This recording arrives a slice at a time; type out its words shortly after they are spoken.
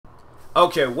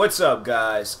Okay, what's up,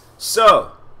 guys?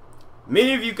 So,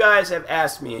 many of you guys have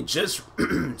asked me, and just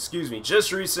excuse me,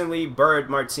 just recently, Bird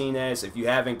Martinez. If you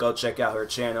haven't, go check out her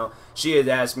channel. She had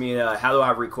asked me, how do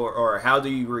I record, or how do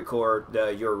you record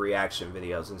your reaction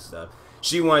videos and stuff.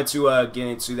 She wanted to get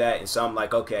into that, and so I'm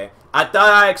like, okay. I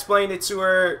thought I explained it to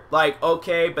her, like,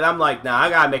 okay, but I'm like, nah, I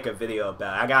gotta make a video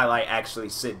about it. I gotta, like, actually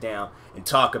sit down and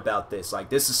talk about this. Like,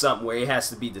 this is something where it has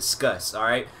to be discussed,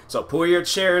 alright? So pull your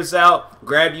chairs out,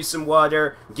 grab you some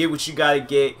water, get what you gotta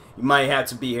get. You might have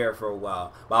to be here for a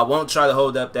while, but I won't try to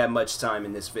hold up that much time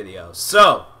in this video.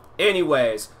 So,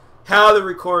 anyways, how to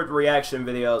record reaction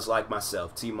videos like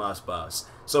myself, TMossBoss.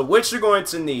 So what you're going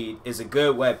to need is a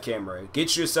good web camera.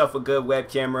 Get yourself a good web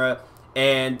camera,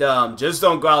 and just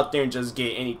don't go out there and just get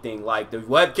anything. Like the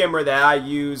web camera that I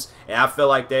use, and I feel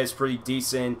like that's pretty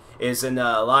decent, is an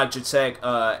Logitech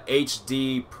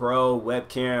HD Pro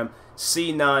webcam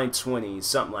C920,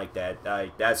 something like that.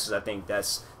 I think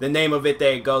that's the name of it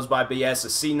that it goes by. But yeah, it's a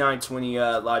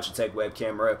C920 Logitech web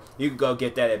camera. You can go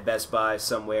get that at Best Buy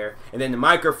somewhere. And then the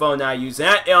microphone I use,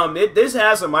 that this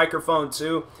has a microphone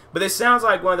too, but it sounds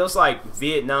like one of those like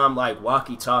Vietnam like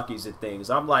walkie-talkies and things.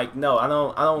 I'm like, no, I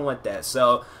don't want that.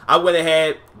 So I went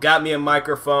ahead, got me a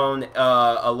microphone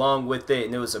along with it,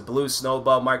 and it was a Blue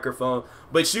Snowball microphone.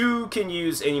 But you can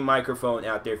use any microphone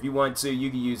out there if you want to. You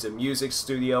can use a music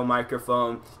studio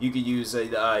microphone. You can use a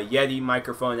Yeti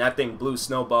microphone. I think Blue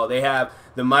Snowball, they have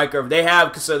the micro. They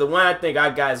have, so the one I think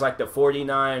I got is like the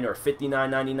 49 or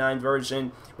 59.99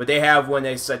 version. But they have one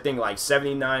that's I think like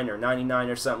 79 or 99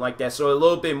 or something like that. So a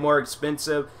little bit more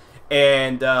expensive.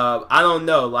 And I don't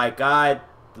know. Like I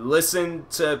listen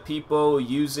to people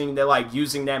using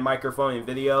that microphone in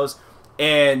videos,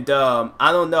 and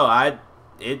I don't know.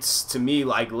 It's to me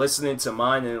like listening to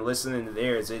mine and listening to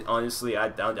theirs. It honestly, I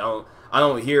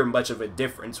don't hear much of a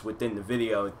difference within the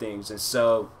video and things. And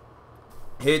so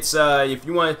it's if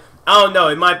you want, I don't know,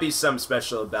 it might be something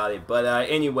special about it. But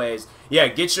anyways, yeah,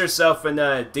 get yourself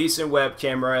a decent web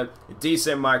camera, a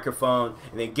decent microphone,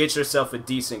 and then get yourself a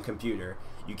decent computer.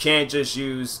 You can't just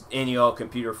use any old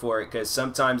computer for it, because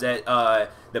sometimes that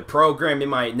the program, it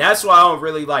might, and that's why I don't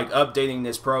really like updating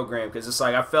this program, because it's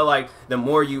like I feel like the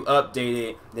more you update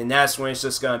it, then that's when it's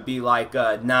just gonna be like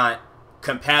not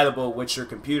compatible with your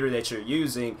computer that you're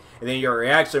using, and then your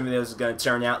reaction videos is gonna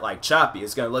turn out like choppy.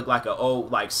 It's gonna look like an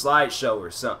old like slideshow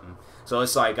or something. So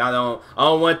it's like I don't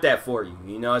want that for you.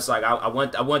 You know, it's like I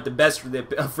want the best for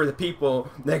the people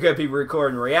that are gonna be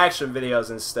recording reaction videos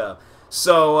and stuff.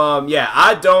 So yeah,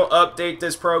 I don't update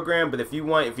this program, but if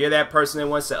you're that person that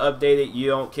wants to update it, you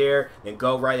don't care, then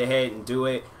go right ahead and do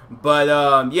it.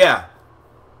 But yeah,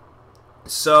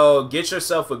 so get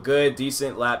yourself a good,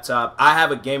 decent laptop. I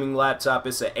have a gaming laptop.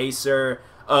 It's an Acer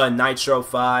Nitro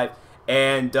 5,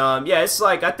 and yeah, it's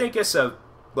like, I think it's a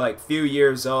like few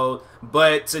years old,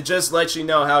 but to just let you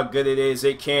know how good it is,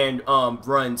 it can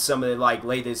run some of the like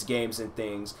latest games and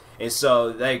things. And so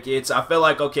like I feel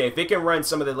like, okay, if it can run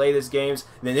some of the latest games,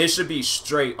 then it should be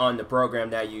straight on the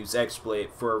program that I use, Xsplit,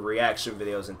 for reaction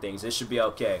videos and things. It should be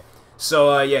okay.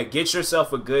 So yeah, get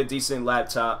yourself a good, decent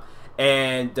laptop,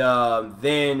 and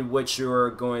then what you're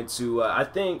going to I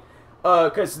think,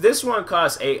 because this one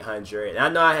costs $800, and I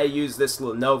know I had used this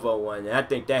Lenovo one, and I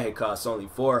think that had cost only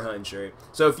 $400.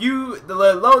 So if you the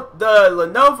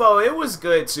Lenovo, it was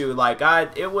good too. Like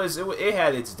it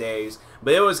had its days,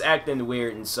 but it was acting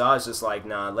weird, and so I was just like,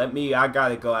 nah, I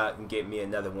gotta go out and get me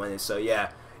another one. And so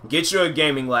yeah, get you a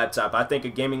gaming laptop. I think a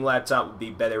gaming laptop would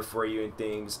be better for you and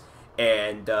things.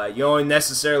 And you don't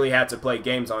necessarily have to play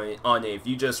games on it. If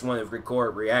you just want to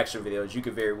record reaction videos, you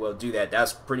could very well do that.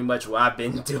 That's pretty much what I've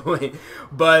been doing.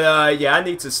 But yeah, I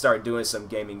need to start doing some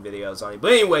gaming videos on it.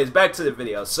 But anyways, back to the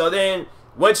video. So then,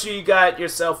 once you got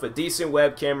yourself a decent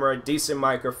web camera, a decent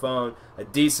microphone, a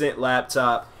decent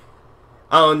laptop,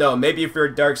 I don't know, maybe if you're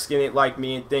dark-skinned like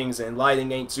me and things, and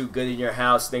lighting ain't too good in your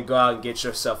house, then go out and get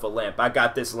yourself a lamp. I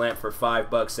got this lamp for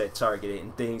 $5 at Target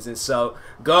and things, and so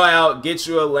go out, get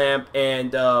you a lamp,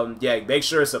 and yeah, make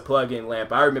sure it's a plug-in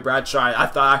lamp. I remember I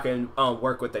thought I can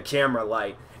work with a camera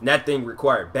light, and that thing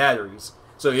required batteries.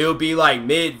 So it'll be like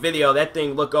mid-video, that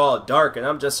thing look all dark, and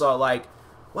I'm just all like,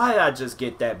 why did I just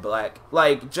get that black?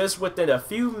 Like, just within a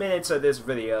few minutes of this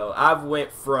video, I've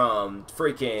went from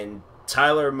freaking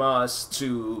Tyler Moss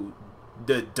to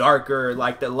the darker,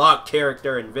 like the locked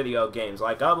character in video games.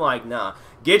 Like, I'm like, nah,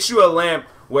 get you a lamp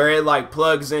where it like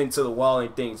plugs into the wall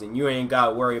and things, and you ain't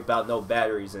gotta worry about no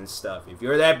batteries and stuff. If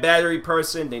you're that battery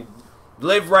person, then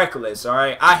live reckless,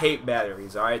 alright? I hate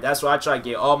batteries, alright? That's why I try to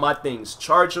get all my things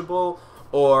chargeable,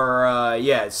 or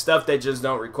yeah, stuff that just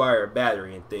don't require a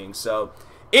battery and things. So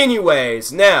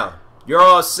anyways, now you're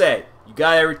all set. You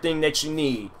got everything that you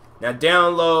need. Now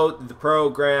download the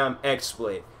program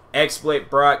Xsplit. Xsplit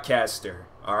Broadcaster.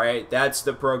 Alright, that's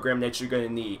the program that you're going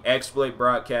to need. Xsplit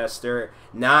Broadcaster,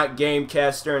 not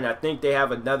Gamecaster, and I think they have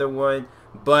another one.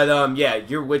 But yeah,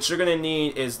 what you're going to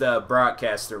need is the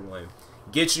Broadcaster one.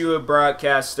 Get you a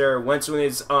broadcaster. Once when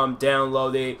it's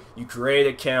downloaded, you create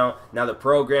an account. Now the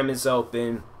program is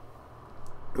open.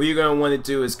 What you're going to want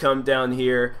to do is come down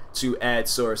here to add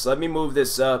source. Let me move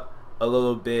this up a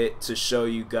little bit to show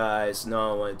you guys. No, I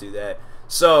don't want to do that.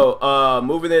 So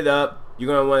moving it up, you're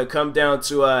going to want to come down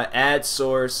to add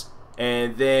source,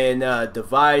 and then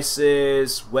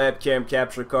devices, webcam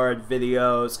capture card,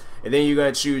 videos, and then you're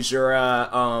going to choose your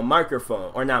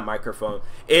microphone, or not microphone.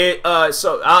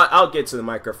 So I'll get to the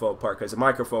microphone part, because the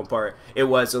microphone part,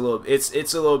 it's a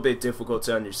little bit difficult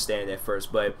to understand at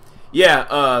first. But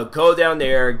yeah, go down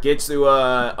there, get to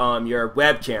your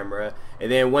web camera,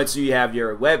 and then once you have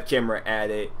your web camera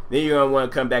added, then you're going to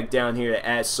want to come back down here to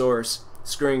add source,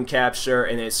 screen capture,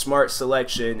 and then smart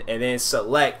selection, and then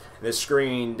select the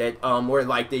screen that or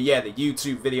like the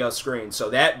YouTube video screen. So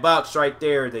that box right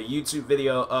there, the YouTube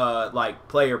video like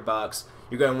player box,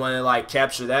 you're gonna want to like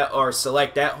capture that or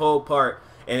select that whole part,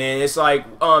 and then it's like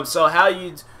so how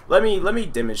you let me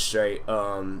demonstrate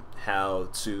how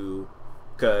to,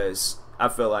 because I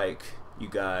feel like you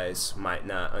guys might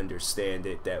not understand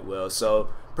it that well. So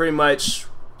pretty much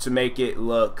to make it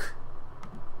look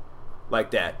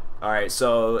like that. Alright,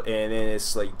 so, and then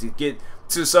it's like to get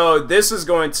to, so this is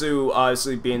going to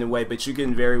obviously be in the way, but you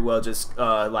can very well just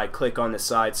like click on the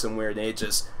side somewhere, and it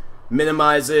just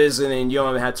minimizes, and then you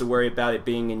don't have to worry about it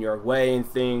being in your way and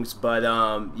things. But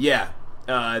yeah,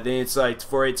 then it's like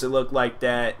for it to look like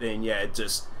that, then yeah,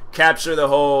 just capture the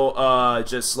whole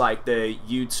just like the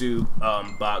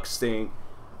YouTube box thing.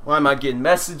 Why am I getting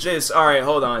messages? Alright,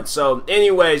 hold on. So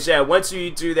anyways, yeah, once you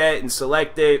do that and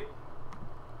select it,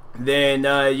 then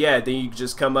yeah, then you can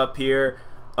just come up here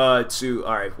to,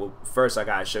 alright, well first I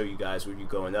gotta show you guys what you're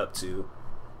going up to.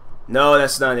 No,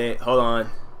 that's not it. Hold on.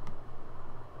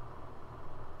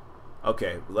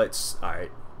 Okay, let's,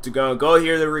 alright, to go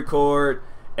here to record,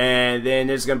 and then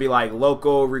there's gonna be like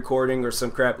local recording or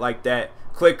some crap like that.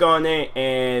 Click on it,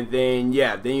 and then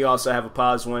yeah, then you also have a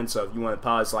pause one, so if you want to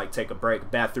pause, like take a break, a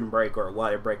bathroom break or a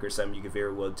water break or something, you can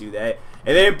very well do that.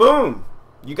 And then boom,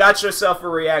 you got yourself a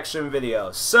reaction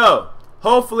video. So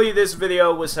hopefully this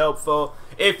video was helpful.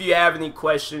 If you have any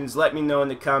questions, let me know in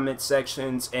the comment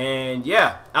sections, and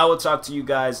yeah, I will talk to you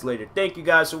guys later. Thank you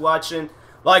guys for watching.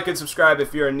 Like and subscribe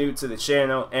if you're new to the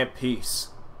channel, and peace.